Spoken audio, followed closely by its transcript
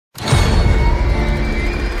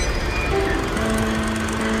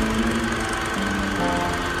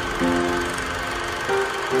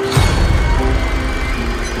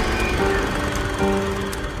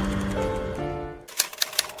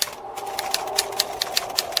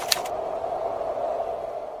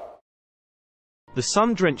The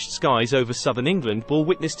sun-drenched skies over southern England bore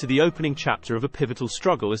witness to the opening chapter of a pivotal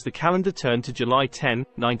struggle as the calendar turned to July 10,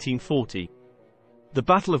 1940. The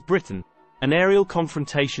Battle of Britain, an aerial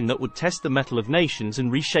confrontation that would test the mettle of nations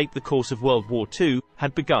and reshape the course of World War II,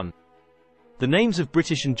 had begun. The names of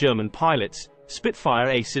British and German pilots, Spitfire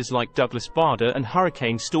aces like Douglas Bader and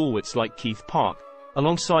Hurricane stalwarts like Keith Park,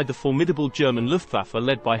 alongside the formidable German Luftwaffe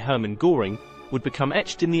led by Hermann Göring, would become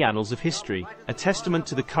etched in the annals of history, a testament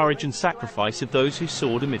to the courage and sacrifice of those who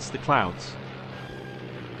soared amidst the clouds.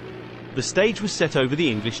 The stage was set over the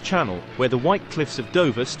English Channel, where the white cliffs of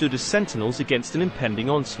Dover stood as sentinels against an impending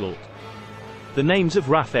onslaught. The names of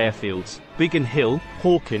RAF airfields, Biggin Hill,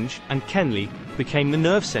 Hawkinge, and Kenley, became the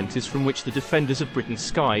nerve centres from which the defenders of Britain's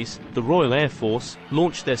skies, the Royal Air Force,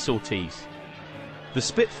 launched their sorties. The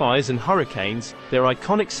Spitfires and Hurricanes, their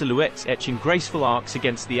iconic silhouettes etching graceful arcs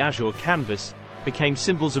against the azure canvas, became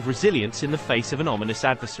symbols of resilience in the face of an ominous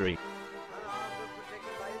adversary.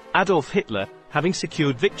 Adolf Hitler, having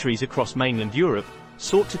secured victories across mainland Europe,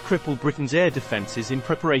 sought to cripple Britain's air defences in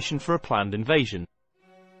preparation for a planned invasion.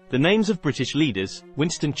 The names of British leaders,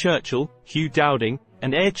 Winston Churchill, Hugh Dowding,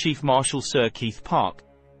 and Air Chief Marshal Sir Keith Park,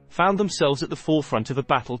 found themselves at the forefront of a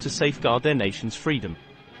battle to safeguard their nation's freedom.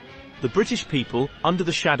 The British people, under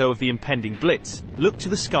the shadow of the impending Blitz, looked to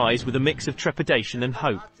the skies with a mix of trepidation and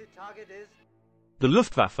hope. The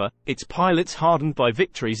Luftwaffe, its pilots hardened by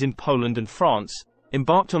victories in Poland and France,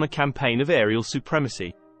 embarked on a campaign of aerial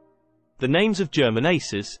supremacy. The names of German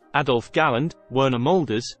aces, Adolf Galland, Werner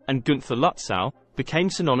Mulders, and Günther Lutzow,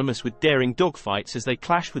 became synonymous with daring dogfights as they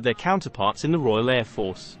clashed with their counterparts in the Royal Air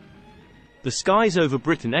Force. The skies over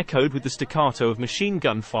Britain echoed with the staccato of machine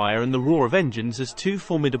gun fire and the roar of engines as two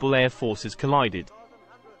formidable air forces collided.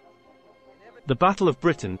 The Battle of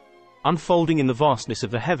Britain, unfolding in the vastness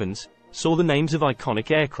of the heavens, saw the names of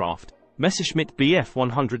iconic aircraft, Messerschmitt Bf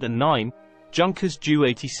 109, Junkers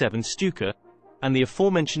Ju-87 Stuka, and the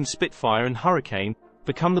aforementioned Spitfire and Hurricane,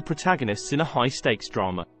 become the protagonists in a high-stakes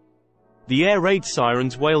drama. The air raid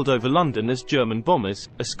sirens wailed over London as German bombers,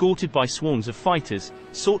 escorted by swarms of fighters,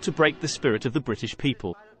 sought to break the spirit of the British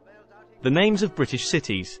people. The names of British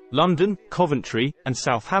cities, London, Coventry, and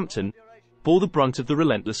Southampton, bore the brunt of the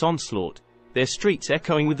relentless onslaught, their streets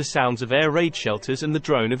echoing with the sounds of air raid shelters and the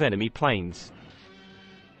drone of enemy planes.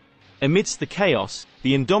 Amidst the chaos,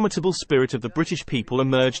 the indomitable spirit of the British people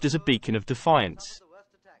emerged as a beacon of defiance.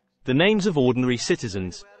 The names of ordinary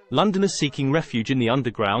citizens, Londoners seeking refuge in the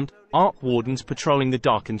underground, arc wardens patrolling the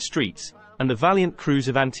darkened streets, and the valiant crews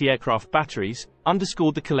of anti-aircraft batteries,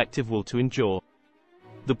 underscored the collective will to endure.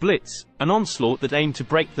 The Blitz, an onslaught that aimed to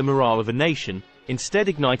break the morale of a nation, instead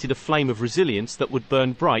ignited a flame of resilience that would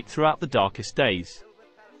burn bright throughout the darkest days.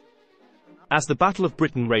 As the Battle of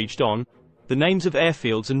Britain raged on, the names of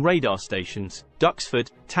airfields and radar stations,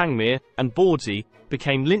 Duxford, Tangmere, and Bawdsey,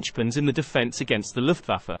 became linchpins in the defence against the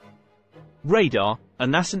Luftwaffe. Radar, a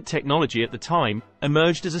nascent technology at the time,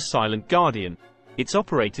 emerged as a silent guardian, its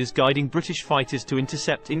operators guiding British fighters to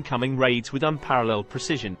intercept incoming raids with unparalleled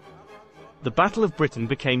precision. The Battle of Britain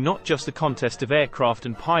became not just a contest of aircraft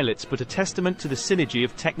and pilots but a testament to the synergy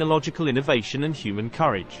of technological innovation and human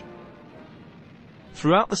courage.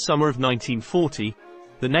 Throughout the summer of 1940,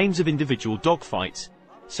 the names of individual dogfights,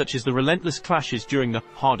 such as the relentless clashes during the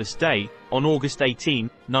Hardest Day, on August 18,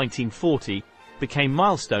 1940, became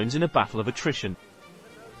milestones in a battle of attrition.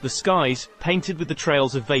 The skies, painted with the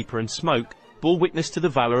trails of vapor and smoke, bore witness to the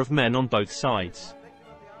valor of men on both sides.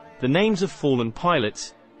 The names of fallen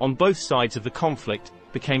pilots, on both sides of the conflict,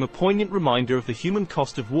 became a poignant reminder of the human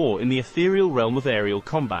cost of war in the ethereal realm of aerial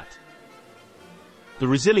combat. The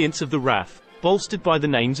resilience of the RAF, bolstered by the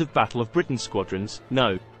names of Battle of Britain squadrons,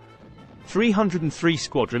 No. 303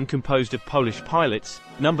 Squadron composed of Polish pilots,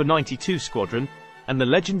 No. 92 Squadron, and the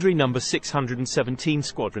legendary No. 617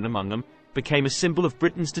 Squadron among them, became a symbol of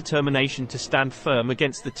Britain's determination to stand firm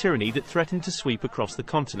against the tyranny that threatened to sweep across the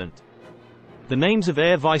continent. The names of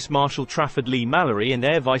Air Vice Marshal Trafford Leigh-Mallory and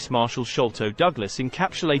Air Vice Marshal Sholto Douglas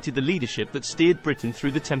encapsulated the leadership that steered Britain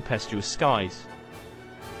through the tempestuous skies.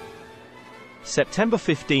 September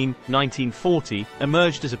 15, 1940,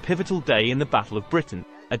 emerged as a pivotal day in the Battle of Britain,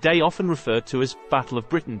 a day often referred to as Battle of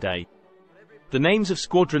Britain Day. The names of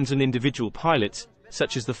squadrons and individual pilots,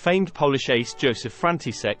 such as the famed Polish ace Joseph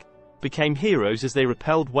Franciszek, became heroes as they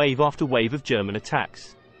repelled wave after wave of German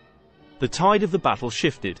attacks. The tide of the battle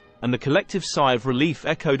shifted, and the collective sigh of relief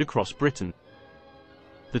echoed across Britain.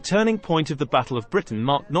 The turning point of the Battle of Britain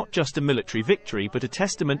marked not just a military victory but a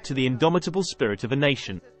testament to the indomitable spirit of a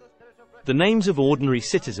nation. The names of ordinary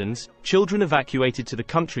citizens, children evacuated to the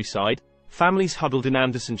countryside, families huddled in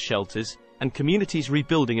Anderson shelters, and communities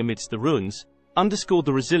rebuilding amidst the ruins, underscored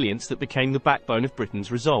the resilience that became the backbone of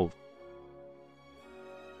Britain's resolve.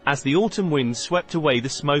 As the autumn winds swept away the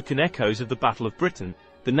smoke and echoes of the Battle of Britain,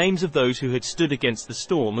 the names of those who had stood against the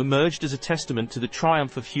storm emerged as a testament to the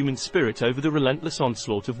triumph of human spirit over the relentless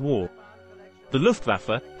onslaught of war. The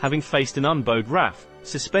Luftwaffe, having faced an unbowed RAF,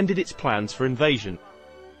 suspended its plans for invasion.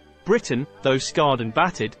 Britain, though scarred and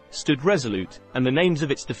battered, stood resolute, and the names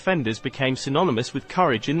of its defenders became synonymous with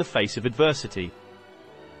courage in the face of adversity.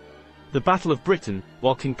 The Battle of Britain,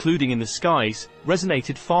 while concluding in the skies,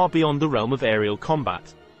 resonated far beyond the realm of aerial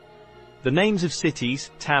combat. The names of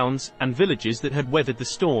cities, towns, and villages that had weathered the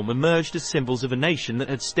storm emerged as symbols of a nation that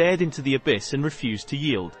had stared into the abyss and refused to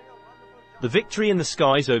yield. The victory in the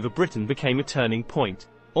skies over Britain became a turning point,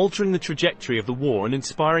 altering the trajectory of the war and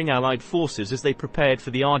inspiring Allied forces as they prepared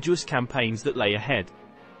for the arduous campaigns that lay ahead.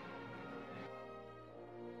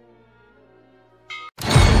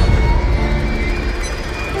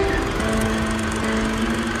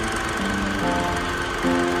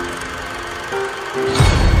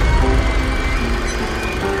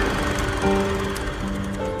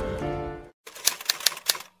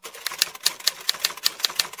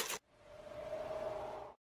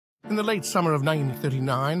 In the late summer of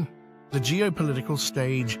 1939, the geopolitical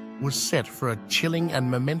stage was set for a chilling and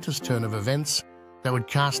momentous turn of events that would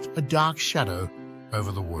cast a dark shadow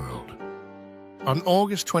over the world. On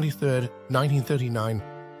August 23, 1939,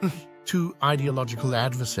 two ideological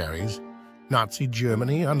adversaries, Nazi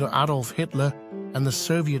Germany under Adolf Hitler and the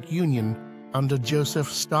Soviet Union under Joseph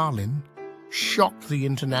Stalin, shocked the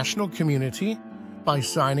international community by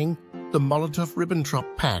signing the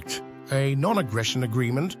Molotov-Ribbentrop Pact, a non-aggression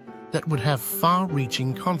agreement that would have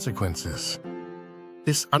far-reaching consequences.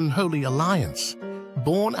 This unholy alliance,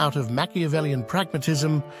 born out of Machiavellian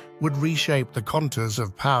pragmatism, would reshape the contours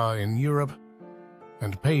of power in Europe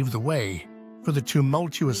and pave the way for the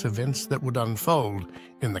tumultuous events that would unfold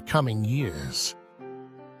in the coming years.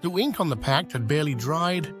 The ink on the pact had barely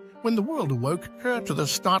dried when the world awoke to the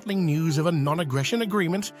startling news of a non-aggression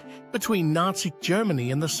agreement between Nazi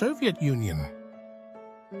Germany and the Soviet Union.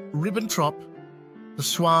 Ribbentrop, the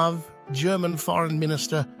suave German foreign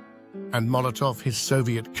minister, and Molotov, his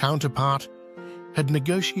Soviet counterpart, had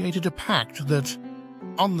negotiated a pact that,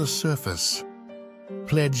 on the surface,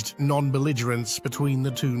 pledged non-belligerence between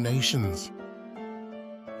the two nations.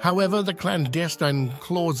 However, the clandestine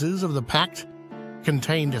clauses of the pact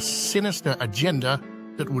contained a sinister agenda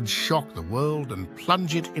that would shock the world and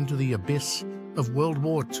plunge it into the abyss of World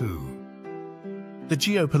War II. The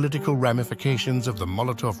geopolitical ramifications of the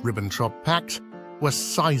Molotov-Ribbentrop Pact were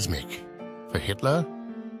seismic. For Hitler,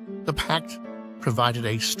 the pact provided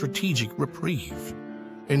a strategic reprieve,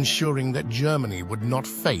 ensuring that Germany would not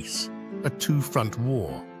face a two-front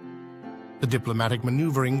war. The diplomatic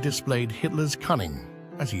maneuvering displayed Hitler's cunning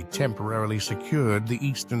as he temporarily secured the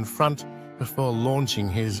Eastern Front before launching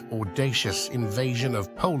his audacious invasion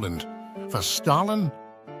of Poland. For Stalin,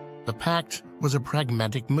 the pact was a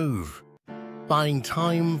pragmatic move, buying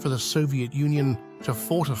time for the Soviet Union to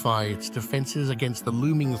fortify its defenses against the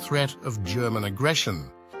looming threat of German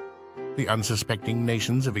aggression. The unsuspecting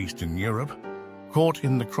nations of Eastern Europe, caught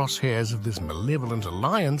in the crosshairs of this malevolent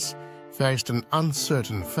alliance, faced an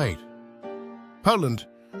uncertain fate. Poland,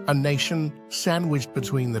 a nation sandwiched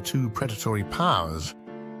between the two predatory powers,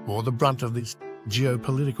 bore the brunt of this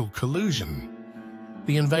geopolitical collusion.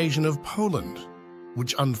 The invasion of Poland,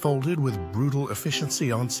 which unfolded with brutal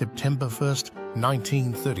efficiency on September 1st,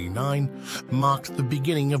 1939, marked the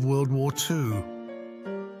beginning of World War II.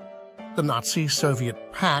 The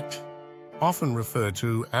Nazi-Soviet Pact, often referred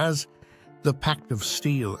to as the Pact of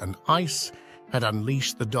Steel and Ice, had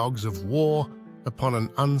unleashed the dogs of war upon an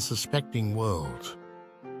unsuspecting world.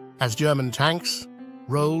 As German tanks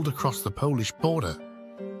rolled across the Polish border,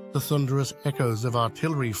 the thunderous echoes of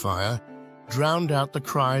artillery fire drowned out the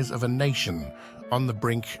cries of a nation on the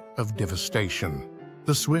brink of devastation.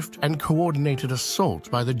 The swift and coordinated assault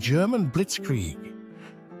by the German Blitzkrieg,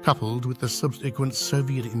 coupled with the subsequent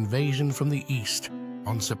Soviet invasion from the east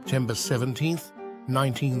on September 17,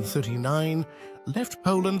 1939, left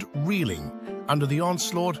Poland reeling under the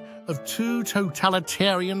onslaught of two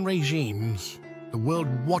totalitarian regimes. The world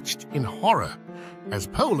watched in horror as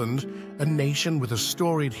Poland, a nation with a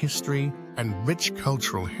storied history and rich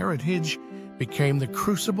cultural heritage, became the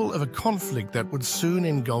crucible of a conflict that would soon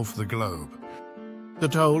engulf the globe. The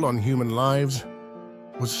toll on human lives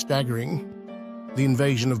was staggering. The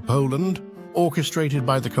invasion of Poland, orchestrated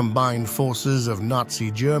by the combined forces of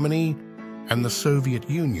Nazi Germany and the Soviet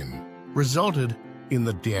Union, resulted in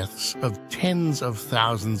the deaths of tens of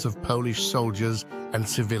thousands of Polish soldiers and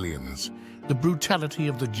civilians. The brutality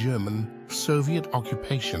of the German-Soviet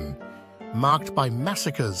occupation marked by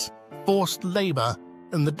massacres, forced labor,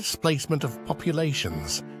 and the displacement of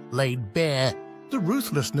populations, laid bare the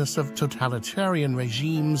ruthlessness of totalitarian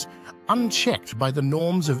regimes unchecked by the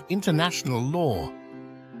norms of international law.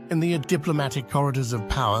 In the diplomatic corridors of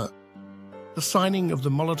power, the signing of the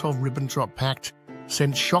Molotov-Ribbentrop Pact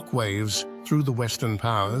sent shockwaves through the Western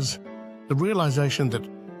powers. The realization that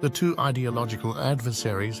the two ideological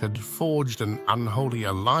adversaries had forged an unholy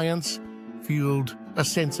alliance fueled a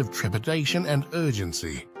sense of trepidation and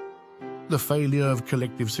urgency. The failure of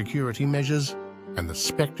collective security measures and the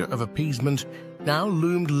specter of appeasement now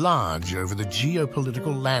loomed large over the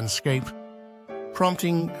geopolitical landscape,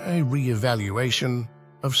 prompting a re-evaluation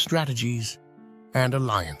of strategies and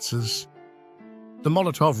alliances. The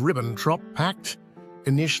Molotov-Ribbentrop Pact,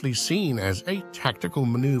 initially seen as a tactical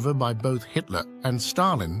maneuver by both Hitler and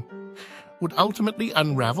Stalin, would ultimately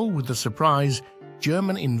unravel with the surprise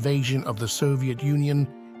German invasion of the Soviet Union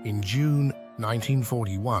in June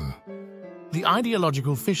 1941. The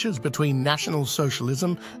ideological fissures between National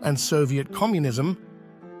Socialism and Soviet Communism,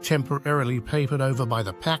 temporarily papered over by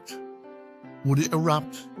the pact, would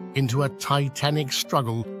erupt into a titanic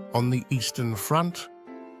struggle on the Eastern Front,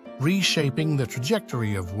 reshaping the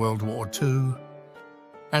trajectory of World War II.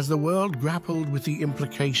 As the world grappled with the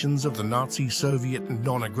implications of the Nazi-Soviet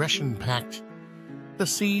non-aggression pact, the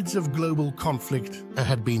seeds of global conflict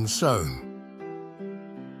had been sown.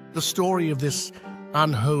 The story of this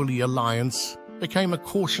unholy alliance became a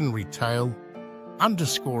cautionary tale,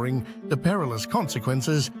 underscoring the perilous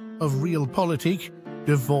consequences of realpolitik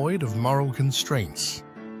devoid of moral constraints.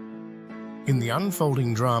 In the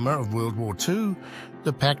unfolding drama of World War II,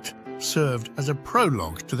 the pact served as a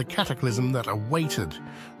prologue to the cataclysm that awaited,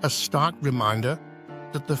 a stark reminder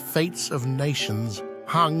that the fates of nations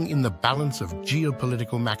hung in the balance of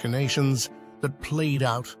geopolitical machinations that played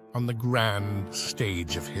out on the grand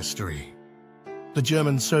stage of history. The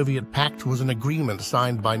German-Soviet Pact was an agreement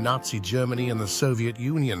signed by Nazi Germany and the Soviet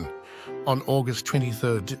Union. On August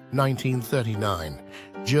 23, 1939,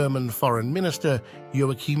 German Foreign Minister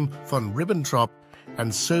Joachim von Ribbentrop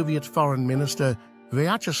and Soviet Foreign Minister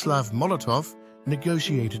Vyacheslav Molotov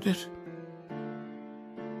negotiated it.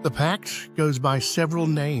 The pact goes by several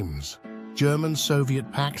names: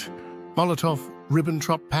 German-Soviet Pact,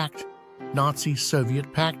 Molotov-Ribbentrop Pact,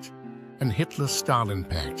 Nazi-Soviet Pact, and Hitler-Stalin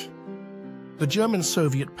Pact. The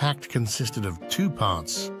German-Soviet Pact consisted of two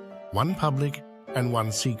parts, one public and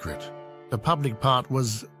one secret. The public part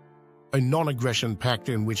was a non-aggression pact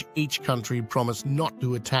in which each country promised not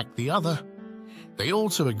to attack the other. They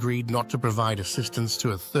also agreed not to provide assistance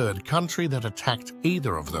to a third country that attacked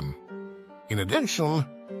either of them. In addition,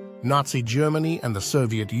 Nazi Germany and the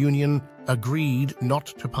Soviet Union agreed not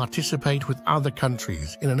to participate with other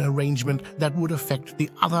countries in an arrangement that would affect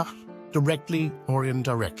the other directly or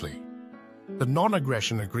indirectly. The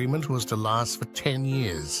non-aggression agreement was to last for 10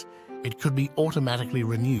 years. It could be automatically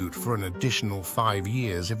renewed for an additional 5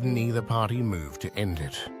 years if neither party moved to end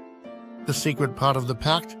it. The secret part of the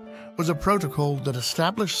pact was a protocol that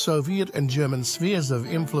established Soviet and German spheres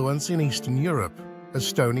of influence in Eastern Europe.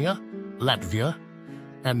 Estonia, Latvia,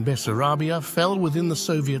 and Bessarabia fell within the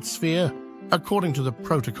Soviet sphere according to the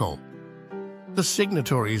protocol. The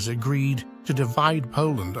signatories agreed to divide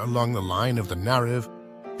Poland along the line of the Narew,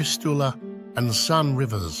 Vistula, and San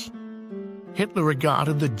rivers. Hitler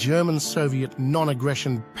regarded the German-Soviet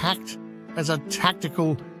non-aggression pact as a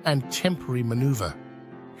tactical and temporary maneuver.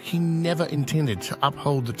 He never intended to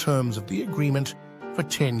uphold the terms of the agreement for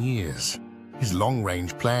 10 years. His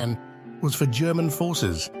long-range plan was for German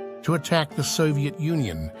forces to attack the Soviet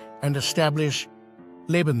Union and establish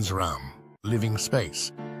Lebensraum, living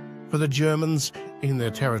space, for the Germans in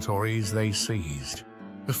their territories they seized.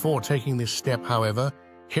 Before taking this step, however,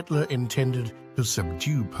 Hitler intended to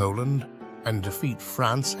subdue Poland and defeat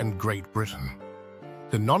France and Great Britain.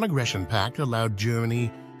 The non-aggression pact allowed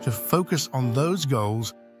Germany to focus on those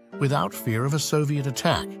goals without fear of a Soviet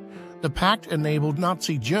attack. The pact enabled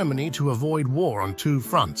Nazi Germany to avoid war on two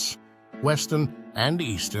fronts, Western and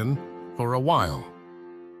Eastern, for a while.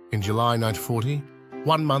 In July 1940,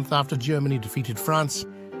 1 month after Germany defeated France,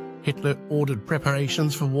 Hitler ordered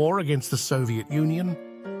preparations for war against the Soviet Union.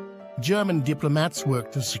 German diplomats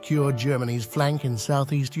worked to secure Germany's flank in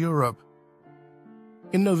Southeast Europe.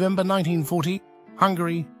 In November 1940,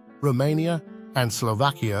 Hungary, Romania, and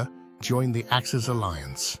Slovakia joined the Axis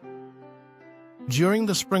alliance. During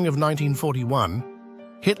the spring of 1941,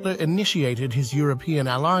 Hitler initiated his European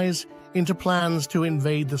allies into plans to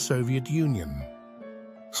invade the Soviet Union.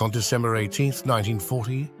 On December 18,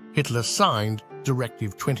 1940, Hitler signed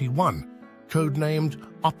Directive 21, codenamed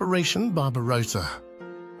Operation Barbarossa.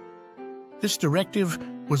 This directive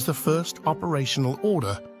was the first operational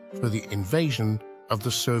order for the invasion of the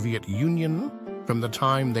Soviet Union. From the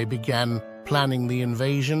time they began planning the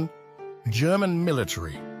invasion, German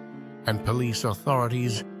military and police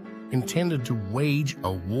authorities intended to wage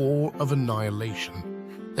a war of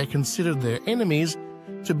annihilation. They considered their enemies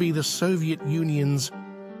to be the Soviet Union's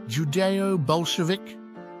Judeo-Bolshevik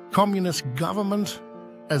communist government,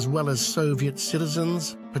 as well as Soviet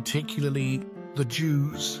citizens, particularly the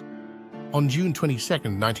Jews. On June 22,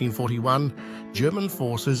 1941, German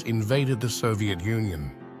forces invaded the Soviet Union.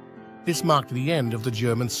 This marked the end of the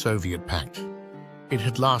German-Soviet Pact. It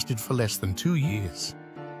had lasted for less than 2 years.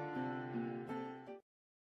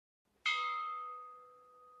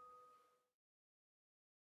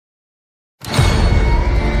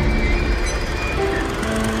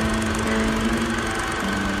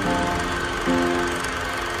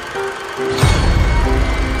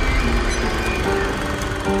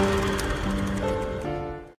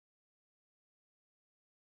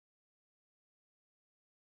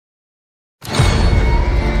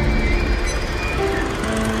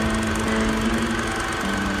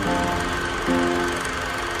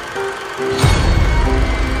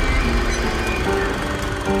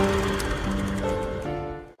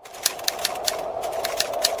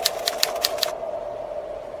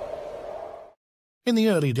 In the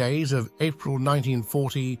early days of April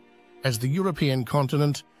 1940, as the European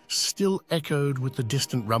continent still echoed with the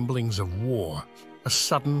distant rumblings of war, a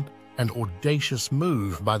sudden and audacious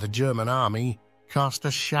move by the German army cast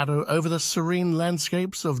a shadow over the serene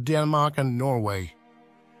landscapes of Denmark and Norway.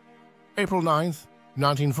 April 9th,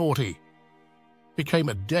 1940, became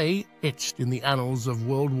a day etched in the annals of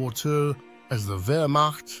World War II as the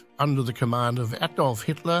Wehrmacht, under the command of Adolf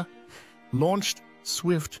Hitler, launched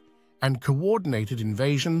swift and coordinated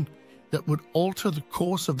invasion that would alter the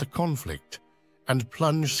course of the conflict and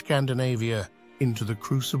plunge Scandinavia into the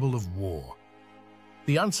crucible of war.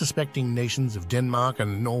 The unsuspecting nations of Denmark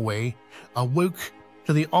and Norway awoke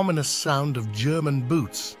to the ominous sound of German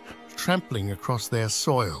boots trampling across their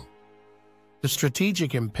soil. The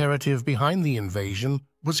strategic imperative behind the invasion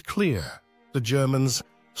was clear. The Germans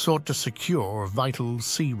sought to secure vital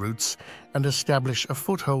sea routes and establish a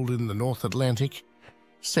foothold in the North Atlantic,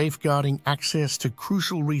 safeguarding access to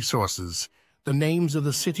crucial resources. The names of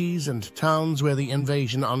the cities and towns where the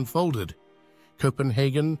invasion unfolded,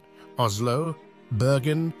 Copenhagen, Oslo,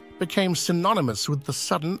 Bergen, became synonymous with the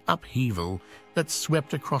sudden upheaval that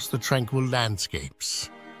swept across the tranquil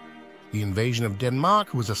landscapes. The invasion of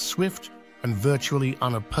Denmark was a swift and virtually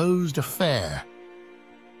unopposed affair.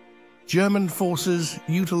 German forces,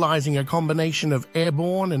 utilizing a combination of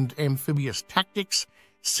airborne and amphibious tactics,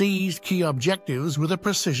 seized key objectives with a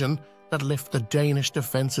precision that left the Danish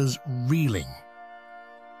defenses reeling.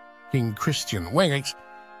 King Christian Wengert,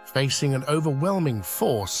 facing an overwhelming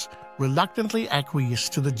force, reluctantly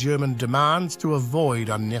acquiesced to the German demands to avoid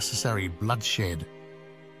unnecessary bloodshed.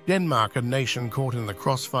 Denmark, a nation caught in the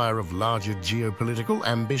crossfire of larger geopolitical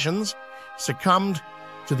ambitions, succumbed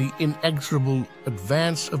to the inexorable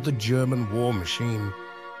advance of the German war machine.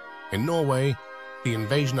 In Norway, the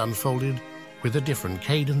invasion unfolded with a different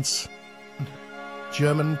cadence.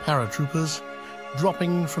 German paratroopers,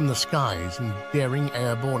 dropping from the skies in daring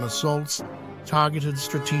airborne assaults, targeted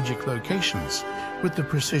strategic locations with the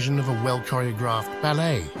precision of a well-choreographed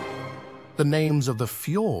ballet. The names of the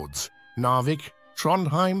fjords, Narvik,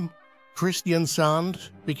 Trondheim,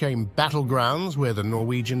 Kristiansand, became battlegrounds where the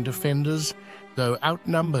Norwegian defenders, though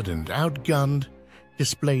outnumbered and outgunned,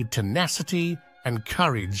 displayed tenacity and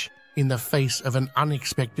courage in the face of an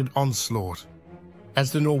unexpected onslaught.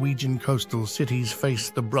 As the Norwegian coastal cities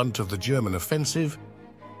faced the brunt of the German offensive,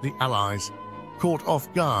 the Allies, caught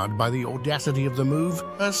off guard by the audacity of the move,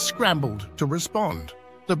 scrambled to respond.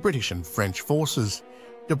 The British and French forces,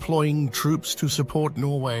 deploying troops to support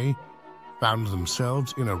Norway, found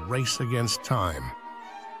themselves in a race against time.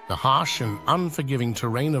 The harsh and unforgiving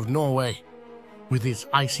terrain of Norway, with its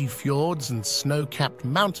icy fjords and snow-capped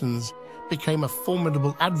mountains, became a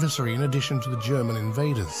formidable adversary in addition to the German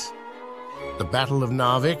invaders. The Battle of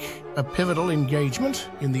Narvik, a pivotal engagement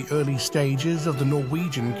in the early stages of the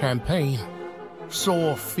Norwegian campaign,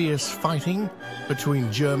 saw fierce fighting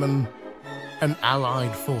between German and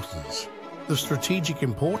Allied forces. The strategic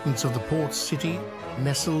importance of the port city,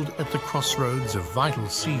 nestled at the crossroads of vital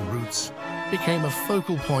sea routes, became a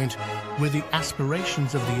focal point where the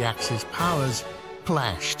aspirations of the Axis powers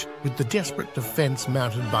clashed with the desperate defense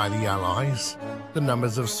mounted by the Allies. The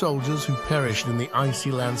numbers of soldiers who perished in the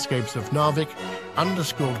icy landscapes of Narvik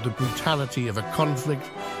underscored the brutality of a conflict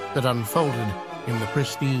that unfolded in the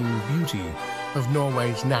pristine beauty of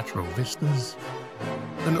Norway's natural vistas.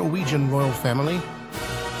 The Norwegian royal family,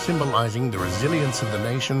 symbolizing the resilience of the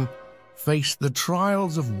nation, faced the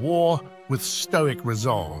trials of war with stoic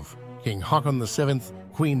resolve. King Haakon VII,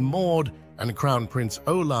 Queen Maud, and Crown Prince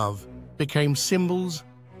Olav became symbols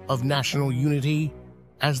of national unity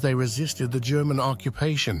as they resisted the German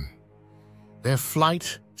occupation. Their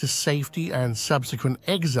flight to safety and subsequent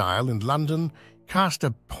exile in London cast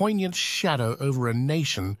a poignant shadow over a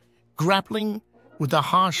nation grappling with the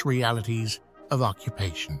harsh realities of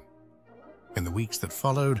occupation. In the weeks that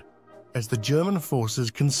followed, as the German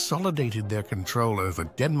forces consolidated their control over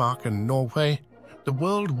Denmark and Norway, the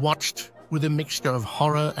world watched with a mixture of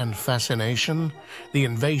horror and fascination. The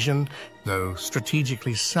invasion, though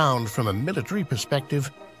strategically sound from a military perspective,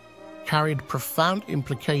 carried profound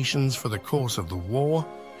implications for the course of the war.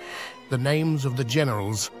 The names of the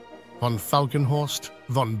generals, von Falkenhorst,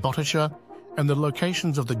 von Bottischer, and the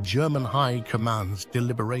locations of the German High Command's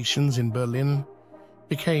deliberations in Berlin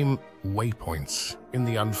became waypoints in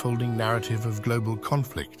the unfolding narrative of global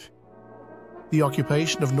conflict. The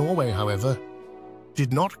occupation of Norway, however,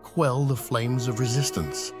 did not quell the flames of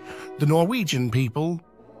resistance. The Norwegian people,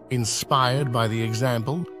 inspired by the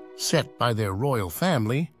example set by their royal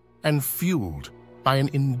family and fueled by an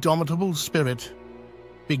indomitable spirit,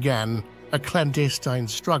 began a clandestine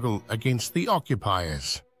struggle against the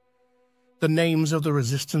occupiers. The names of the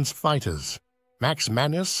resistance fighters, Max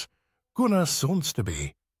Manus, Gunnar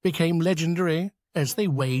Sundsteby, became legendary as they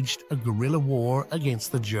waged a guerrilla war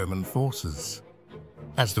against the German forces.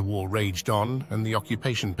 As the war raged on and the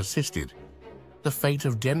occupation persisted, the fate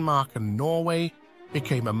of Denmark and Norway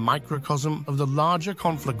became a microcosm of the larger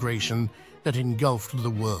conflagration that engulfed the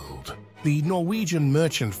world. The Norwegian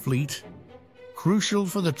merchant fleet, crucial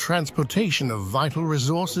for the transportation of vital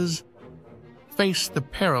resources, faced the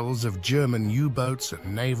perils of German U-boats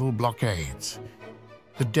and naval blockades.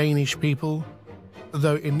 The Danish people,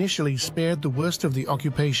 though initially spared the worst of the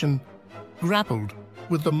occupation, grappled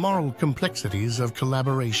with the moral complexities of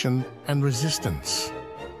collaboration and resistance.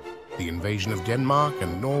 The invasion of Denmark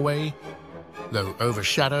and Norway, though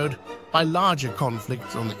overshadowed by larger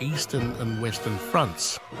conflicts on the eastern and western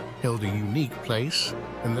fronts, held a unique place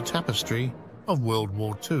in the tapestry of World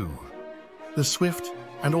War II. The swift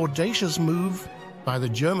and audacious move by the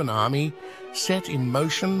German army set in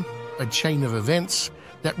motion a chain of events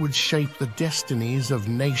that would shape the destinies of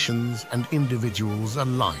nations and individuals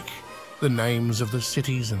alike. The names of the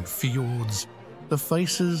cities and fjords, the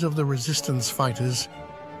faces of the resistance fighters,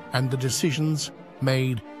 and the decisions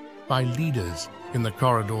made by leaders in the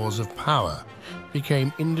corridors of power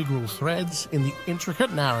became integral threads in the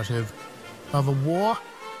intricate narrative of a war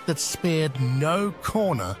that spared no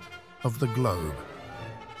corner of the globe.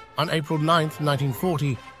 On April 9,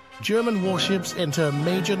 1940, German warships enter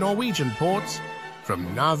major Norwegian ports from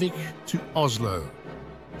Narvik to Oslo,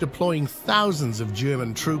 deploying thousands of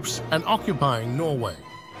German troops and occupying Norway.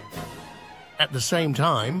 At the same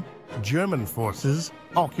time, German forces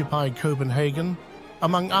occupied Copenhagen,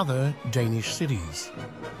 among other Danish cities.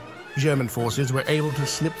 German forces were able to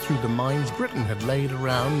slip through the mines Britain had laid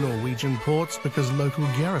around Norwegian ports because local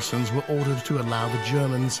garrisons were ordered to allow the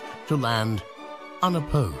Germans to land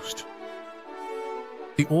unopposed.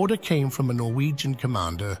 The order came from a Norwegian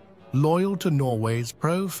commander loyal to Norway's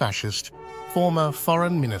pro-fascist former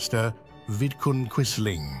Foreign Minister Vidkun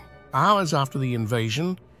Quisling. Hours after the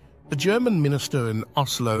invasion, the German minister in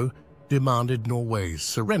Oslo demanded Norway's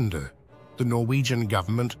surrender. The Norwegian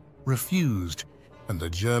government refused, and the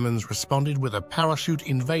Germans responded with a parachute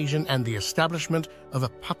invasion and the establishment of a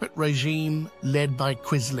puppet regime led by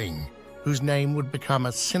Quisling, whose name would become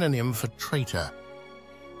a synonym for traitor.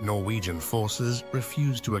 Norwegian forces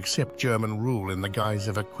refused to accept German rule in the guise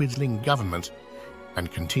of a Quisling government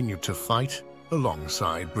and continued to fight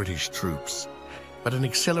alongside British troops. But an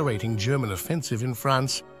accelerating German offensive in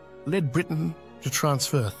France led Britain to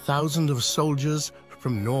transfer thousands of soldiers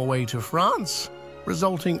from Norway to France,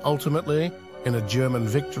 resulting ultimately in a German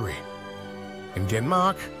victory. In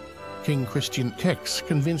Denmark, King Christian X,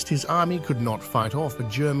 convinced his army could not fight off a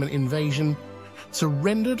German invasion,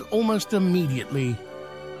 surrendered almost immediately.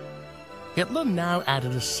 Hitler now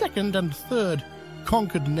added a second and third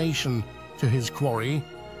conquered nation to his quarry,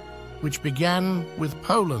 which began with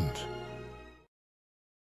Poland.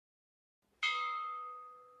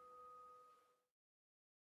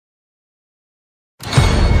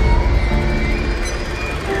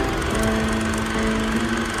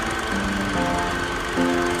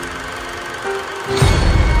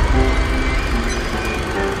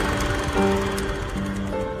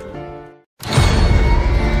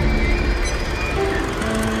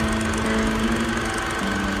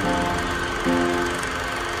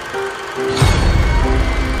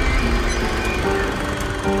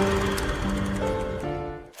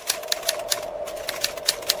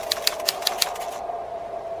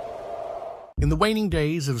 waning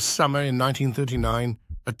days of summer in 1939,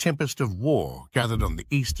 a tempest of war gathered on the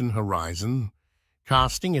eastern horizon,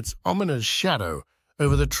 casting its ominous shadow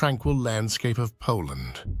over the tranquil landscape of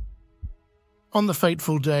Poland. On the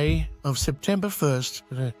fateful day of September 1st,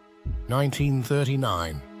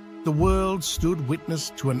 1939, the world stood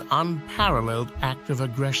witness to an unparalleled act of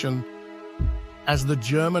aggression as the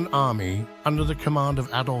German army, under the command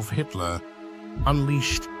of Adolf Hitler,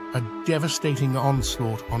 unleashed a devastating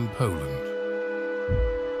onslaught on Poland.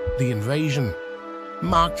 The invasion,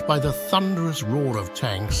 marked by the thunderous roar of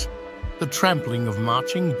tanks, the trampling of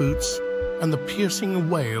marching boots, and the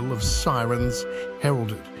piercing wail of sirens,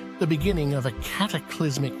 heralded the beginning of a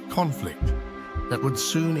cataclysmic conflict that would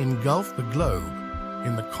soon engulf the globe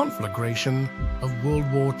in the conflagration of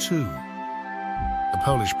World War II. The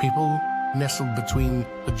Polish people, nestled between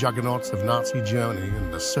the juggernauts of Nazi Germany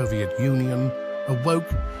and the Soviet Union, awoke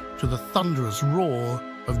to the thunderous roar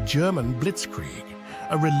of German blitzkrieg,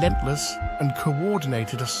 a relentless and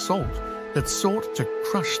coordinated assault that sought to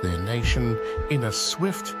crush their nation in a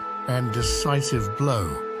swift and decisive blow.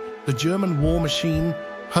 The German war machine,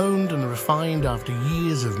 honed and refined after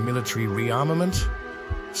years of military rearmament,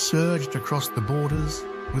 surged across the borders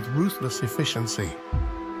with ruthless efficiency.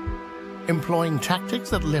 Employing tactics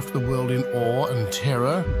that left the world in awe and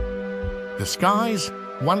terror, the skies,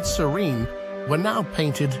 once serene, were now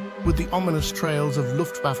painted with the ominous trails of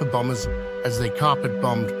Luftwaffe bombers as they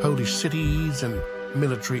carpet-bombed Polish cities and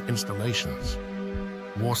military installations.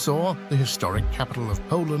 Warsaw, the historic capital of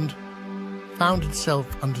Poland, found itself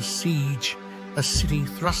under siege, a city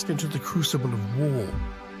thrust into the crucible of war.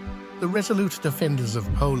 The resolute defenders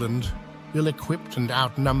of Poland, ill-equipped and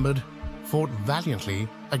outnumbered, fought valiantly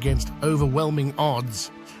against overwhelming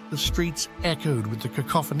odds. The streets echoed with the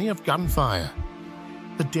cacophony of gunfire,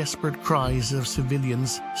 the desperate cries of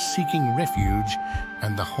civilians seeking refuge,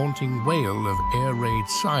 and the haunting wail of air raid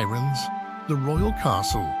sirens. The royal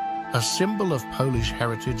castle, a symbol of Polish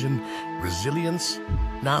heritage and resilience,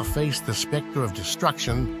 now faced the spectre of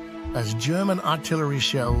destruction as German artillery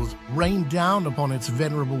shells rained down upon its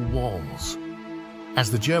venerable walls.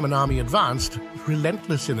 As the German army advanced,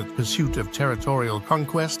 relentless in its pursuit of territorial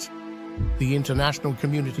conquest, the international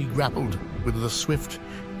community grappled with the swift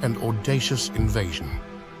and audacious invasion.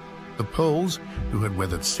 The Poles, who had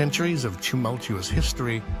weathered centuries of tumultuous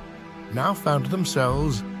history, now found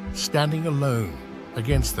themselves standing alone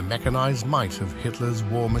against the mechanized might of Hitler's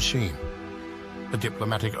war machine. The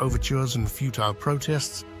diplomatic overtures and futile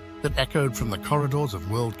protests that echoed from the corridors of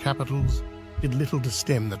world capitals did little to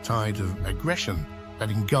stem the tide of aggression that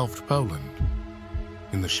engulfed Poland.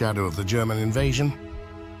 In the shadow of the German invasion,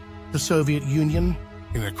 the Soviet Union,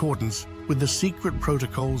 in accordance with the secret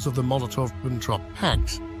protocols of the Molotov-Ribbentrop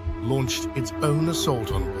Pact, launched its own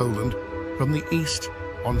assault on Poland from the east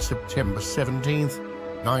on September 17,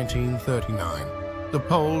 1939. The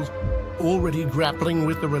Poles, already grappling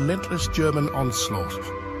with the relentless German onslaught,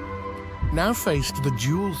 now faced the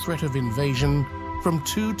dual threat of invasion from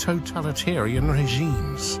two totalitarian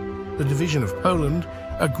regimes. The division of Poland,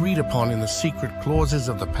 agreed upon in the secret clauses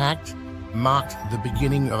of the pact, marked the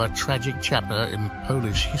beginning of a tragic chapter in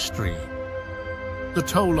Polish history. The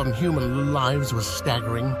toll on human lives was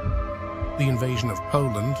staggering. The invasion of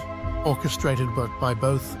Poland, orchestrated by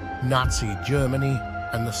both Nazi Germany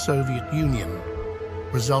and the Soviet Union,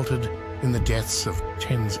 resulted in the deaths of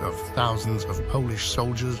tens of thousands of Polish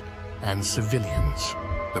soldiers and civilians.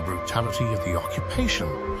 The brutality of the occupation,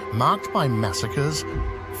 marked by massacres,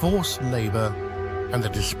 forced labor, and the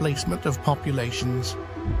displacement of populations,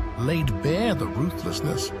 laid bare the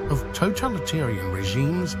ruthlessness of totalitarian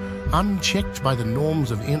regimes unchecked by the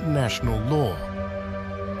norms of international law.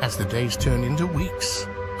 As the days turned into weeks,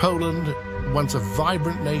 Poland, once a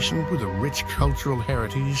vibrant nation with a rich cultural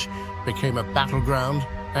heritage, became a battleground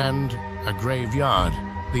and a graveyard.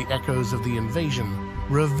 The echoes of the invasion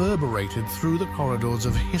reverberated through the corridors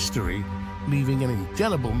of history, leaving an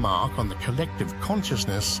indelible mark on the collective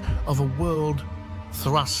consciousness of a world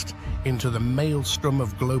thrust into the maelstrom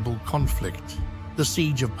of global conflict. The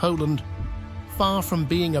siege of Poland, far from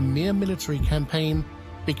being a mere military campaign,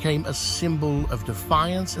 became a symbol of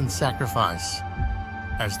defiance and sacrifice,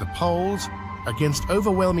 as the Poles, against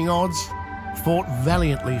overwhelming odds, fought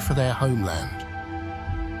valiantly for their homeland.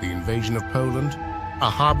 The invasion of Poland, a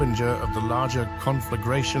harbinger of the larger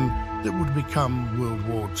conflagration that would become World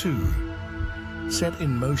War II, set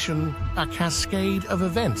in motion a cascade of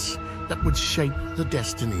events that would shape the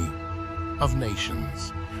destiny of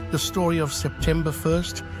nations. The story of September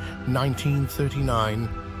 1st, 1939,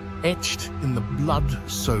 etched in the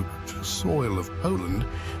blood-soaked soil of Poland,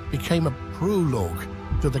 became a prologue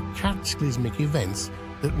to the cataclysmic events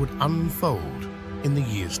that would unfold in the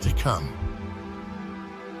years to come.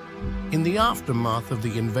 In the aftermath of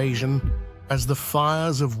the invasion, as the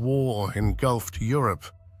fires of war engulfed Europe,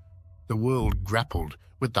 the world grappled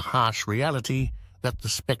with the harsh reality that the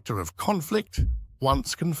spectre of conflict,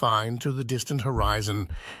 once confined to the distant horizon,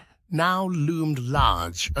 now loomed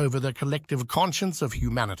large over the collective conscience of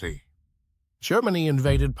humanity. Germany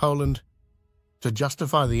invaded Poland. To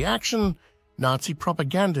justify the action, Nazi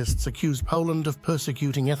propagandists accused Poland of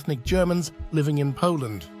persecuting ethnic Germans living in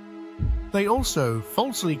Poland. They also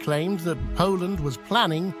falsely claimed that Poland was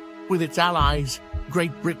planning, with its allies,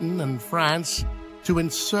 Great Britain and France, to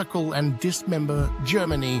encircle and dismember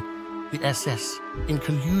Germany. The SS, in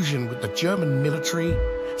collusion with the German military,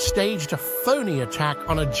 staged a phony attack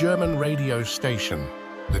on a German radio station.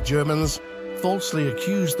 The Germans falsely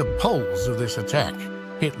accused the Poles of this attack.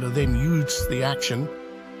 Hitler then used the action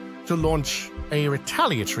to launch a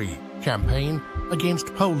retaliatory campaign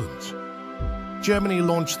against Poland. Germany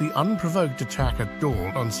launched the unprovoked attack at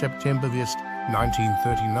dawn on September 1st,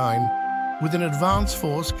 1939, with an advance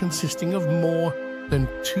force consisting of more than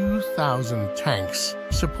 2,000 tanks,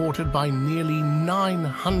 supported by nearly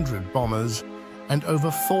 900 bombers and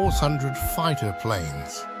over 400 fighter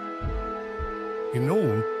planes. In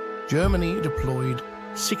all, Germany deployed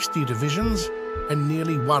 60 divisions and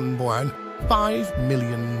nearly 1.5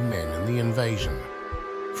 million men in the invasion.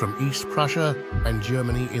 From East Prussia and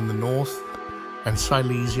Germany in the north, and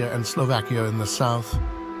Silesia and Slovakia in the south,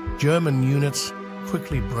 German units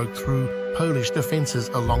quickly broke through Polish defenses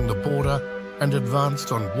along the border and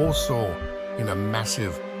advanced on Warsaw in a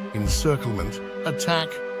massive encirclement attack.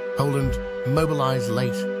 Poland mobilized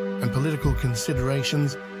late, and political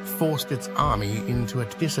considerations forced its army into a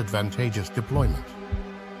disadvantageous deployment.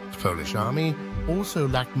 The Polish army also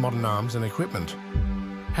lacked modern arms and equipment,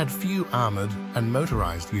 had few armored and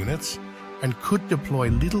motorized units, and could deploy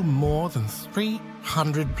little more than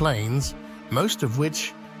 300 planes, most of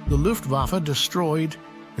which the Luftwaffe destroyed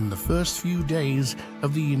in the first few days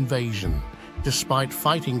of the invasion, despite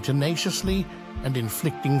fighting tenaciously and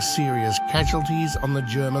inflicting serious casualties on the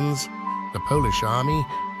Germans. The Polish army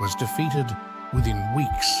was defeated within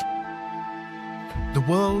weeks. The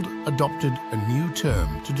world adopted a new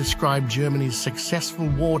term to describe Germany's successful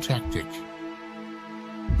war tactic: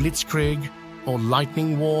 Blitzkrieg, or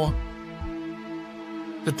lightning war.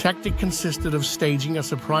 The tactic consisted of staging a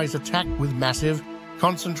surprise attack with massive,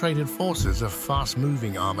 concentrated forces of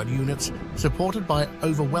fast-moving armored units supported by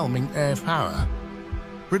overwhelming air power.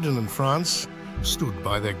 Britain and France stood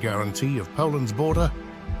by their guarantee of Poland's border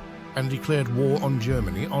and declared war on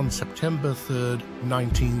Germany on September 3,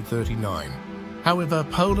 1939. However,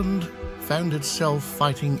 Poland found itself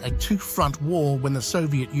fighting a two-front war when the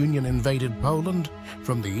Soviet Union invaded Poland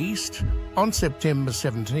from the east on September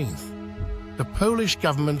 17th. The Polish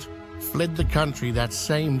government fled the country that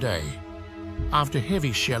same day. After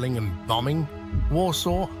heavy shelling and bombing,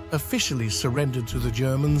 Warsaw officially surrendered to the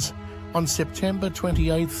Germans on September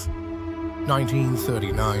 28,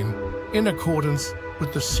 1939, in accordance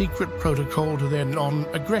with the secret protocol to their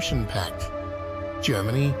non-aggression pact.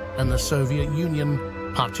 Germany and the Soviet Union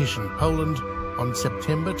partitioned Poland on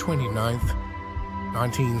September 29,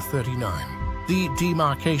 1939. The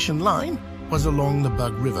demarcation line was along the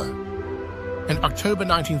Bug River. In October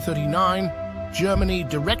 1939, Germany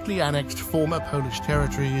directly annexed former Polish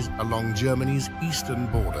territories along Germany's eastern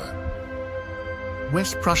border.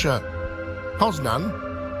 West Prussia, Poznan,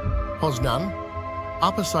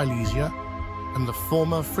 Upper Silesia, and the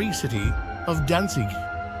former Free City of Danzig.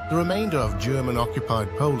 The remainder of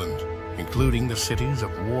German-occupied Poland, including the cities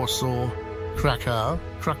of Warsaw, Krakow,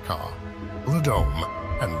 Radom,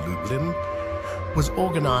 and Lublin, was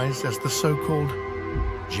organized as the so-called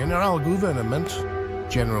General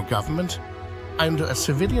Government, under a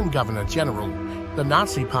civilian Governor-General, the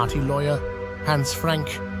Nazi Party lawyer Hans Frank.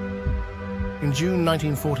 In June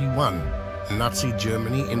 1941, Nazi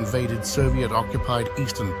Germany invaded Soviet-occupied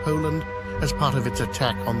eastern Poland as part of its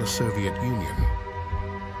attack on the Soviet Union.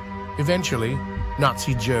 Eventually,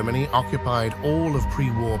 Nazi Germany occupied all of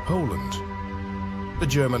pre-war Poland. The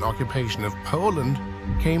German occupation of Poland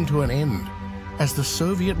came to an end as the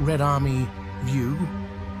Soviet Red Army view.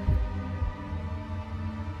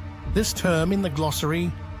 This term in the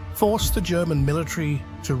glossary forced the German military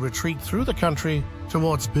to retreat through the country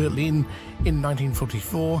towards Berlin in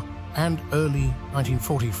 1944 and early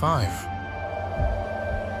 1945.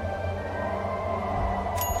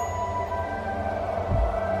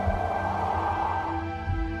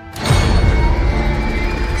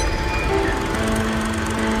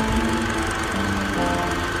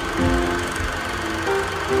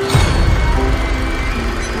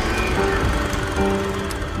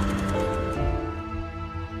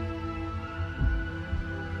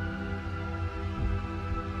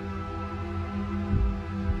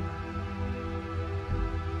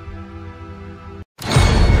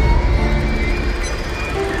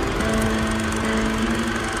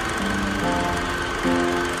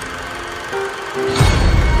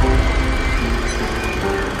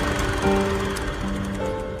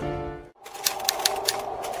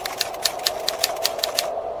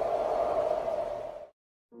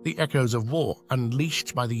 The echoes of war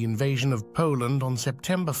unleashed by the invasion of Poland on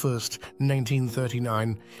September 1st,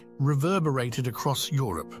 1939, reverberated across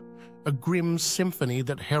Europe, a grim symphony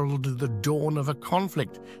that heralded the dawn of a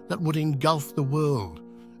conflict that would engulf the world.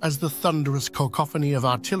 As the thunderous cacophony of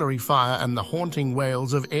artillery fire and the haunting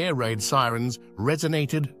wails of air raid sirens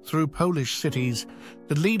resonated through Polish cities,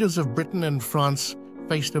 the leaders of Britain and France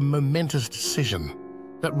faced a momentous decision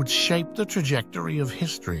that would shape the trajectory of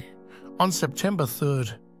history. On September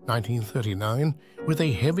 3rd, 1939, with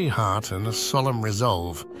a heavy heart and a solemn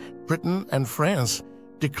resolve, Britain and France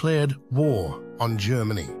declared war on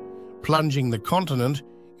Germany, plunging the continent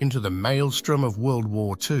into the maelstrom of World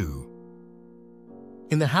War II.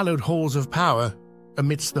 In the hallowed halls of power,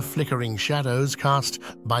 amidst the flickering shadows cast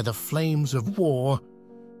by the flames of war,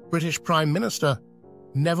 British Prime Minister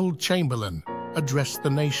Neville Chamberlain addressed the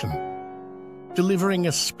nation, delivering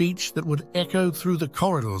a speech that would echo through the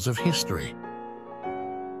corridors of history.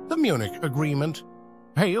 The Munich Agreement,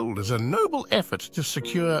 hailed as a noble effort to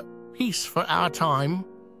secure peace for our time,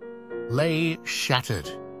 lay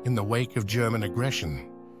shattered in the wake of German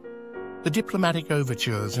aggression. The diplomatic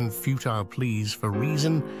overtures and futile pleas for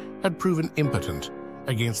reason had proven impotent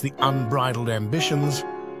against the unbridled ambitions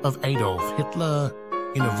of Adolf Hitler.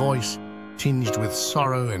 In a voice tinged with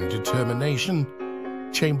sorrow and determination,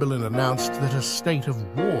 Chamberlain announced that a state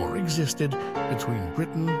of war existed between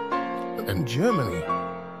Britain and Germany.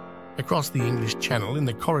 Across the English Channel, in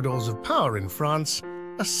the corridors of power in France,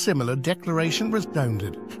 a similar declaration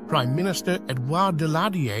resounded. Prime Minister Edouard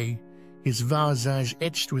Daladier, his visage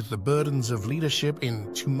etched with the burdens of leadership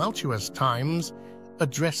in tumultuous times,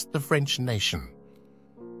 addressed the French nation.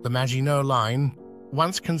 The Maginot Line,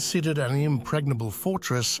 once considered an impregnable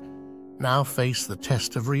fortress, now faced the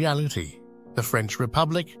test of reality. The French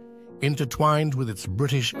Republic, intertwined with its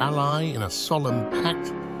British ally in a solemn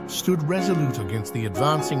pact, stood resolute against the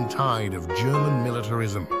advancing tide of German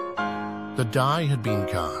militarism. The die had been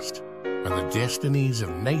cast, and the destinies of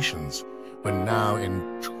nations were now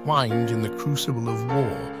entwined in the crucible of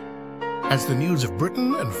war. As the news of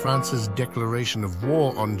Britain and France's declaration of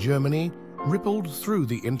war on Germany rippled through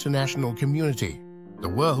the international community, the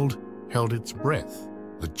world held its breath.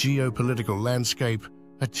 The geopolitical landscape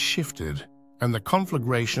had shifted, and the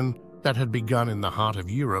conflagration that had begun in the heart of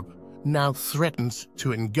Europe now threatened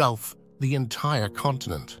to engulf the entire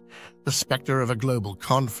continent. The specter of a global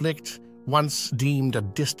conflict, once deemed a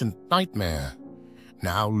distant nightmare,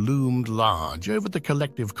 now loomed large over the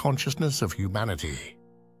collective consciousness of humanity.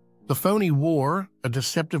 The phony war, a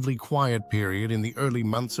deceptively quiet period in the early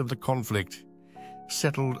months of the conflict,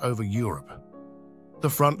 settled over Europe. The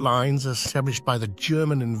front lines established by the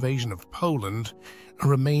German invasion of Poland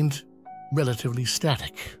remained relatively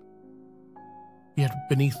static. Yet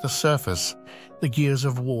beneath the surface, the gears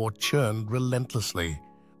of war churned relentlessly,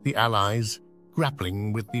 the Allies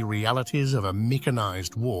grappling with the realities of a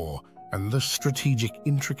mechanized war and the strategic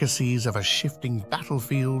intricacies of a shifting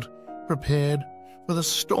battlefield, prepared for the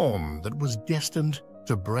storm that was destined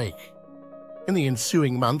to break. In the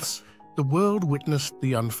ensuing months, the world witnessed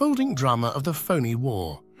the unfolding drama of the phony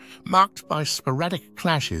war. Marked by sporadic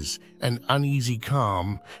clashes and uneasy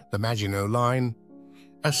calm, the Maginot Line,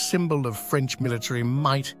 a symbol of French military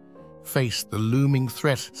might, faced the looming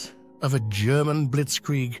threat of a German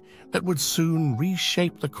blitzkrieg that would soon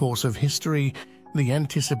reshape the course of history. The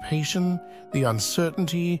anticipation, the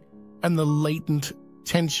uncertainty, and the latent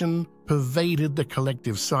tension pervaded the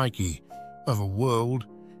collective psyche of a world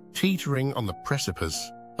teetering on the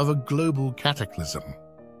precipice of a global cataclysm.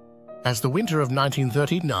 As the winter of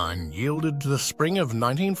 1939 yielded to the spring of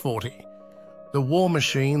 1940, the war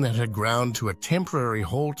machine that had ground to a temporary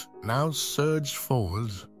halt now surged forward.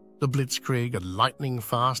 The blitzkrieg, a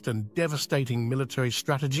lightning-fast and devastating military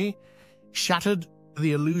strategy, shattered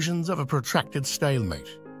the illusions of a protracted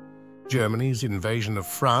stalemate. Germany's invasion of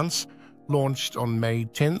France, launched on May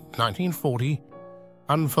 10, 1940,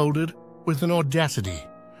 unfolded with an audacity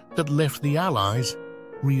that left the Allies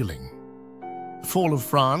reeling. The fall of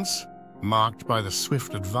France, marked by the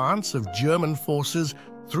swift advance of German forces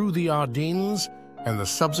through the Ardennes and the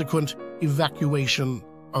subsequent evacuation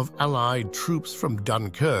of Allied troops from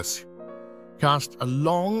Dunkirk, cast a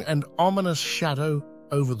long and ominous shadow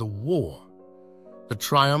over the war. The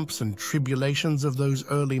triumphs and tribulations of those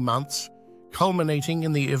early months, culminating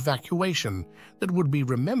in the evacuation that would be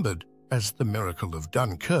remembered as the miracle of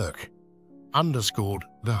Dunkirk, underscored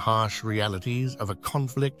the harsh realities of a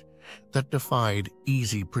conflict that defied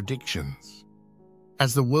easy predictions.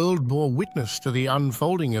 As the world bore witness to the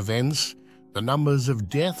unfolding events, the numbers of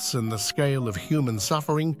deaths and the scale of human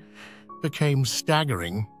suffering became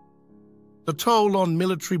staggering. The toll on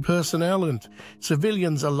military personnel and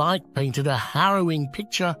civilians alike painted a harrowing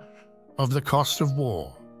picture of the cost of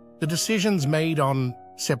war. The decisions made on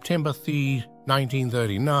September 3,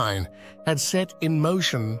 1939 had set in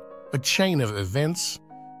motion a chain of events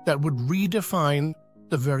that would redefine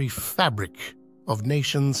the very fabric of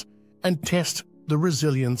nations and test the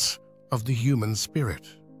resilience of the human spirit.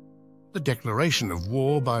 The declaration of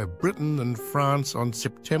war by Britain and France on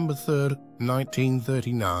September 3,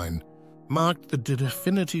 1939, marked the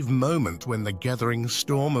definitive moment when the gathering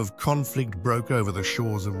storm of conflict broke over the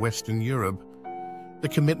shores of Western Europe. The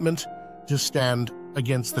commitment to stand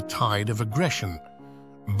against the tide of aggression,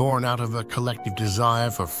 born out of a collective desire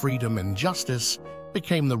for freedom and justice,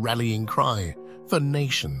 became the rallying cry for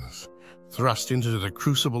nations thrust into the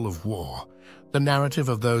crucible of war. The narrative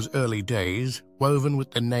of those early days, woven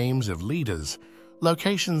with the names of leaders,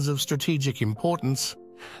 locations of strategic importance,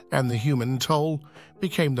 and the human toll,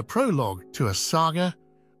 became the prologue to a saga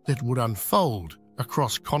that would unfold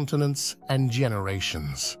across continents and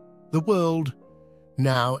generations. The world,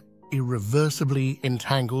 now irreversibly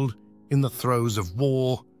entangled in the throes of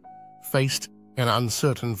war, faced an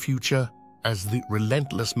uncertain future as the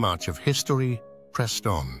relentless march of history pressed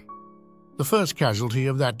on. The first casualty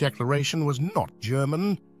of that declaration was not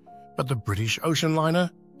German, but the British ocean liner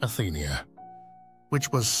Athenia,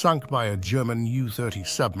 which was sunk by a German U-30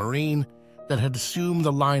 submarine that had assumed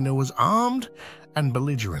the liner was armed and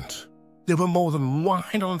belligerent. There were more than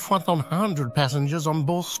 100 passengers on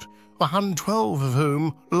board, 112 of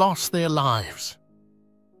whom lost their lives.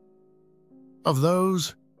 Of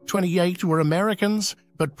those, 28 were Americans,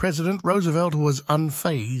 but President Roosevelt was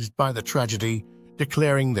unfazed by the tragedy,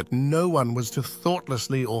 declaring that no one was to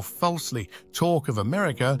thoughtlessly or falsely talk of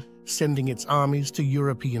America sending its armies to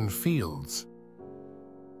European fields.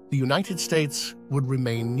 The United States would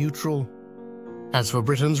remain neutral. As for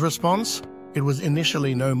Britain's response, it was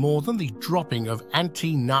initially no more than the dropping of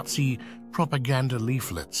anti-Nazi propaganda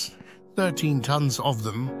leaflets, 13 tons of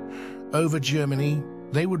them, over Germany.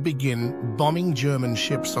 They would begin bombing German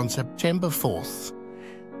ships on September 4th.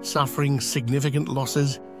 Suffering significant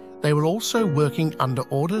losses, they were also working under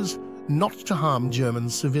orders not to harm German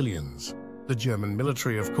civilians. The German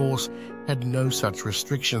military, of course, had no such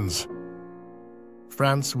restrictions.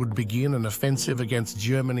 France would begin an offensive against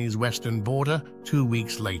Germany's western border 2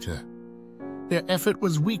 weeks later. Their effort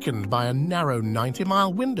was weakened by a narrow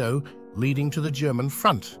 90-mile window leading to the German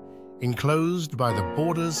front, enclosed by the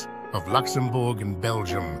borders of Luxembourg and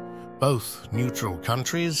Belgium, both neutral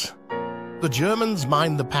countries. The Germans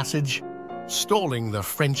mined the passage, stalling the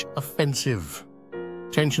French offensive.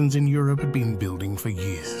 Tensions in Europe had been building for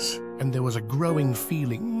years, and there was a growing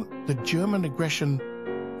feeling that German aggression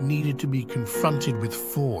needed to be confronted with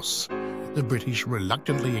force. The British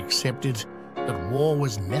reluctantly accepted that war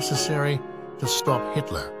was necessary to stop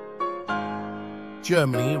Hitler.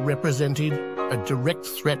 Germany represented a direct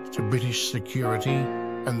threat to British security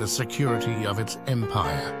and the security of its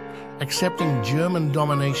empire. Accepting German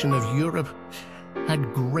domination of Europe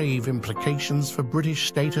had grave implications for British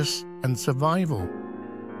status and survival.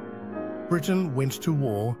 Britain went to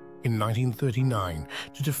war in 1939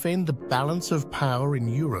 to defend the balance of power in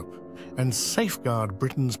Europe and safeguard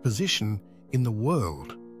Britain's position in the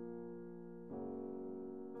world.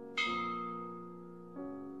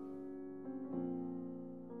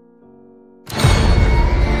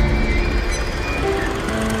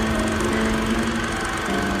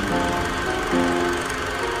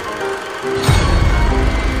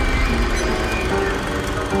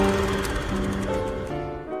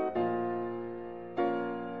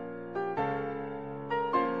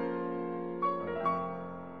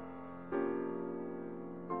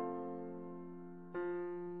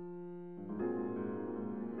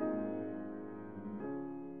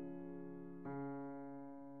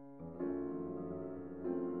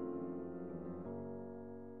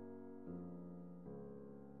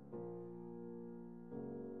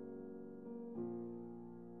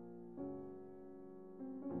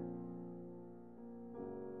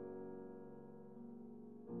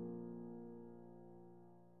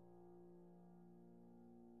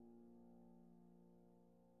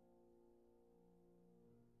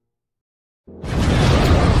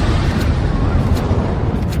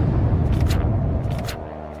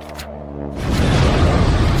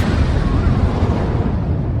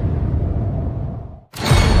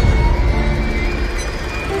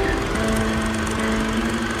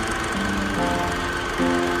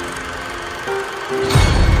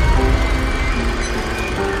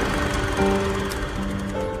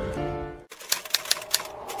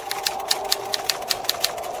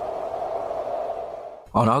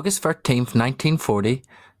 On August 13, 1940,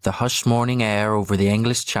 The hushed morning air over the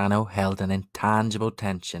English Channel held an intangible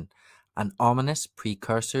tension, an ominous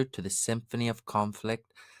precursor to the symphony of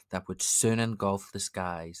conflict that would soon engulf the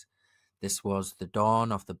skies. This was the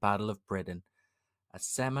dawn of the Battle of Britain, a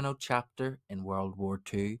seminal chapter in World War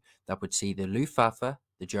II that would see the Luftwaffe,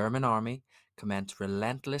 the German army, commence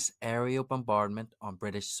relentless aerial bombardment on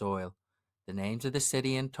British soil. The names of the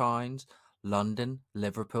city and towns, London,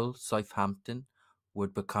 Liverpool, Southampton,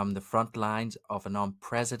 would become the front lines of an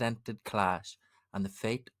unprecedented clash, and the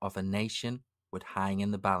fate of a nation would hang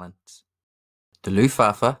in the balance. The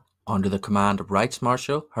Luftwaffe, under the command of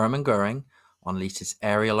Reichsmarschall Hermann Göring, unleashed its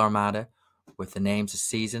aerial armada with the names of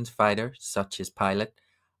seasoned fighters such as pilot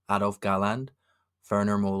Adolf Galland,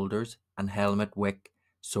 Werner Mulders, and Helmut Wick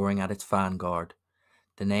soaring at its vanguard.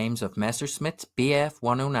 The names of Messerschmitt's Bf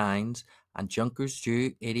 109s and Junkers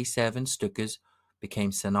Ju 87 Stukas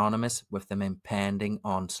became synonymous with the impending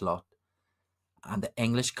onslaught, and the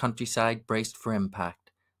English countryside braced for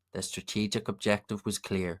impact. The strategic objective was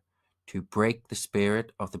clear: to break the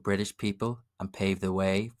spirit of the British people and pave the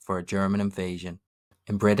way for a German invasion.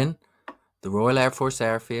 In Britain, the Royal Air Force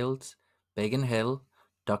airfields, Biggin Hill,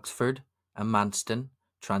 Duxford, and Manston,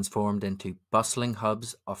 transformed into bustling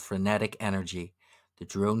hubs of frenetic energy. The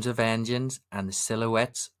drones of engines and the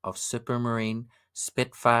silhouettes of Supermarine,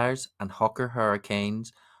 Spitfires, and Hawker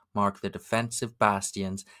Hurricanes marked the defensive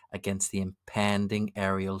bastions against the impending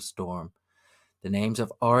aerial storm. The names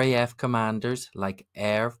of RAF commanders like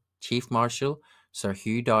Air Chief Marshal Sir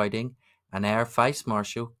Hugh Dowding and Air Vice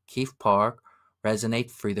Marshal Keith Park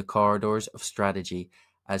resonate through the corridors of strategy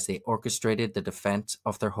as they orchestrated the defense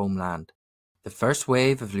of their homeland. The first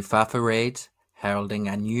wave of Luftwaffe raids, heralding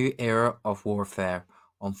a new era of warfare,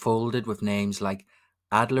 unfolded with names like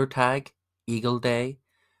Adlertag, Eagle Day.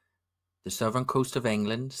 The southern coast of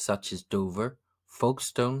England, such as Dover,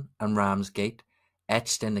 Folkestone, and Ramsgate,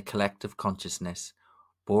 etched in the collective consciousness,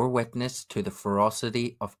 bore witness to the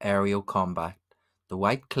ferocity of aerial combat. The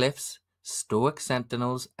White Cliffs, stoic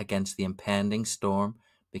sentinels against the impending storm,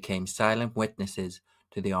 became silent witnesses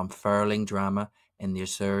to the unfurling drama in the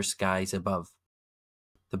azure skies above.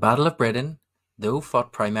 The Battle of Britain, though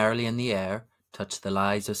fought primarily in the air, touched the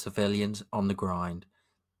lives of civilians on the ground.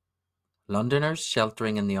 Londoners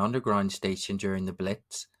sheltering in the underground station during the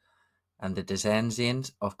Blitz, and the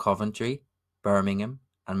Dickensians of Coventry, Birmingham,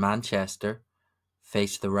 and Manchester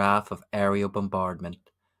faced the wrath of aerial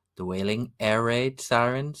bombardment. The wailing air raid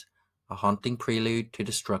sirens, a haunting prelude to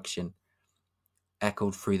destruction,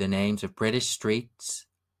 echoed through the names of British streets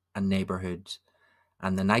and neighbourhoods,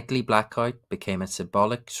 and the nightly blackout became a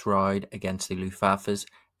symbolic shroud against the Luftwaffe's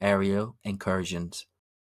aerial incursions.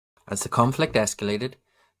 As the conflict escalated,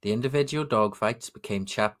 the individual dogfights became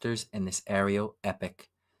chapters in this aerial epic.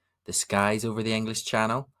 The skies over the English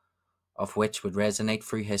Channel, of which would resonate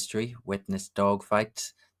through history, witnessed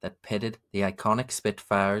dogfights that pitted the iconic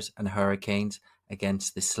Spitfires and Hurricanes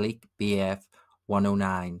against the sleek Bf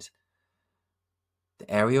 109s.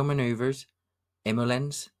 The aerial maneuvers,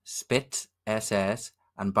 Immelens, Spitz SS,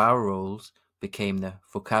 and barrel rolls became the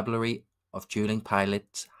vocabulary of dueling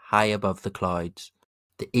pilots high above the clouds.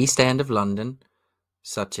 The East End of London,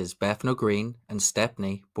 such as Bethnal Green and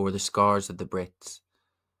Stepney, bore the scars of the Brits.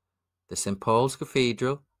 The St Paul's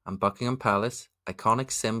Cathedral and Buckingham Palace, iconic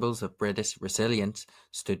symbols of British resilience,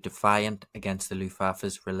 stood defiant against the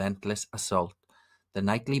Luftwaffe's relentless assault. The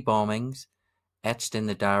nightly bombings, etched in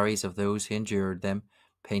the diaries of those who endured them,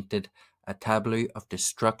 painted a tableau of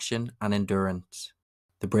destruction and endurance.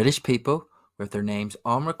 The British people, with their names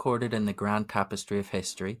unrecorded in the grand tapestry of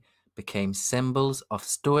history, became symbols of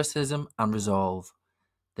stoicism and resolve.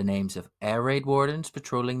 The names of air raid wardens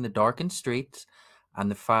patrolling the darkened streets, and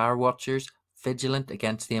the fire watchers vigilant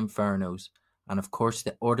against the infernos, and of course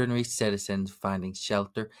the ordinary citizens finding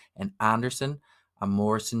shelter in Anderson and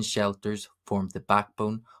Morrison shelters, formed the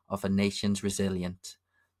backbone of a nation's resilience.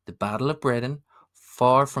 The Battle of Britain,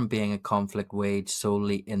 far from being a conflict waged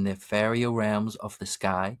solely in the ethereal realms of the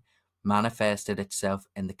sky, manifested itself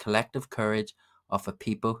in the collective courage of a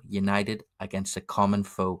people united against a common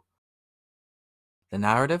foe. The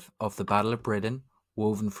narrative of the Battle of Britain,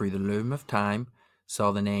 woven through the loom of time,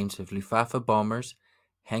 saw the names of Luftwaffe bombers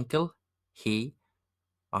Henkel, He,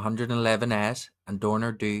 111S, and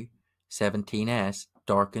Dorner Du, 17S,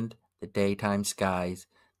 darkened the daytime skies.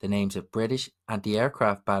 The names of British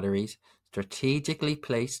anti-aircraft batteries, strategically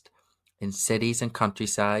placed in cities and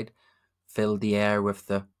countryside, filled the air with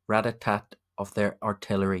the rat-a-tat of their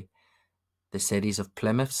artillery. The cities of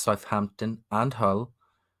Plymouth, Southampton, and Hull,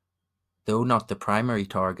 though not the primary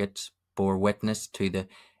targets, bore witness to the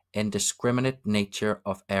indiscriminate nature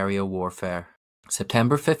of aerial warfare.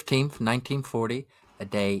 September 15th, 1940, a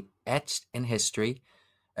day etched in history,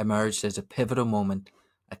 emerged as a pivotal moment,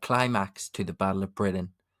 a climax to the Battle of Britain.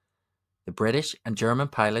 The British and German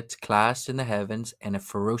pilots clashed in the heavens in a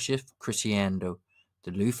ferocious crescendo,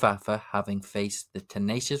 the Luftwaffe, having faced the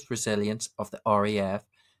tenacious resilience of the RAF,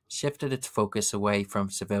 shifted its focus away from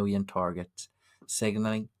civilian targets,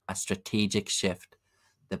 signalling a strategic shift.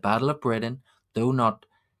 The Battle of Britain, though not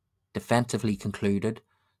defensively concluded,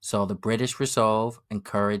 saw the British resolve and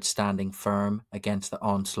courage standing firm against the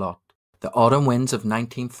onslaught. The autumn winds of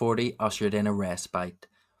 1940 ushered in a respite,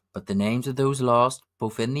 but the names of those lost,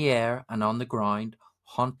 both in the air and on the ground,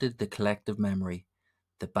 haunted the collective memory.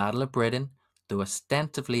 The Battle of Britain, though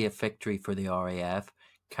ostensibly a victory for the RAF,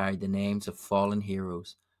 carried the names of fallen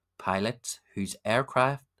heroes, pilots whose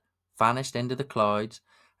aircraft vanished into the clouds,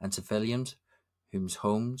 and civilians whose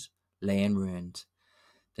homes lay in ruins.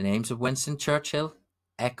 The names of Winston Churchill,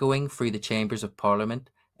 echoing through the chambers of Parliament,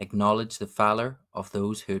 acknowledged the valour of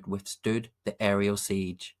those who had withstood the aerial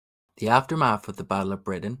siege. The aftermath of the Battle of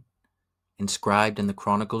Britain, inscribed in the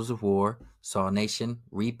chronicles of war, saw a nation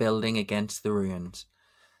rebuilding against the ruins.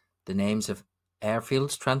 The names of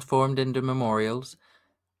airfields transformed into memorials,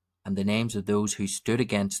 and the names of those who stood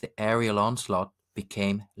against the aerial onslaught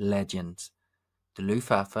became legends. The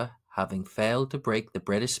Luftwaffe, having failed to break the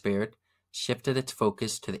British spirit, shifted its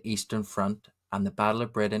focus to the Eastern Front, and the Battle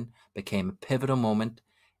of Britain became a pivotal moment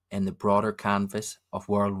in the broader canvas of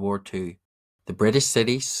World War II. The British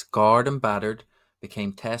cities, scarred and battered,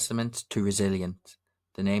 became testaments to resilience.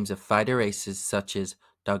 The names of fighter aces such as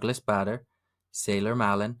Douglas Bader, Sailor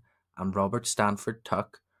Malin, and Robert Stanford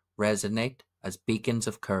Tuck resonate as beacons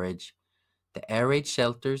of courage. The air raid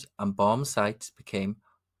shelters and bomb sites became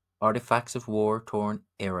artifacts of war-torn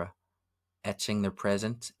era, etching their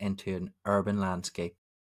presence into an urban landscape.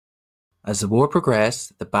 As the war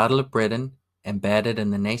progressed, the Battle of Britain, embedded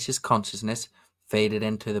in the nation's consciousness, faded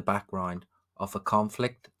into the background of a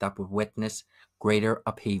conflict that would witness greater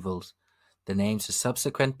upheavals. The names of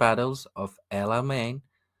subsequent battles of El Alamein,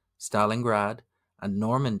 Stalingrad, and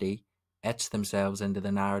Normandy etched themselves into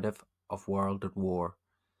the narrative of world at war.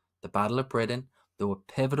 The Battle of Britain, though a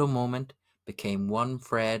pivotal moment, became one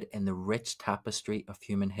thread in the rich tapestry of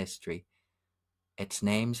human history, its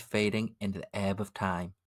names fading into the ebb of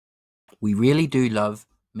time. We really do love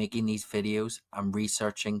making these videos and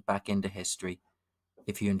researching back into history.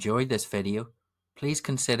 If you enjoyed this video, please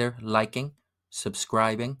consider liking,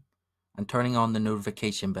 subscribing, and turning on the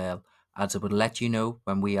notification bell, as it will let you know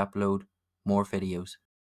when we upload more videos.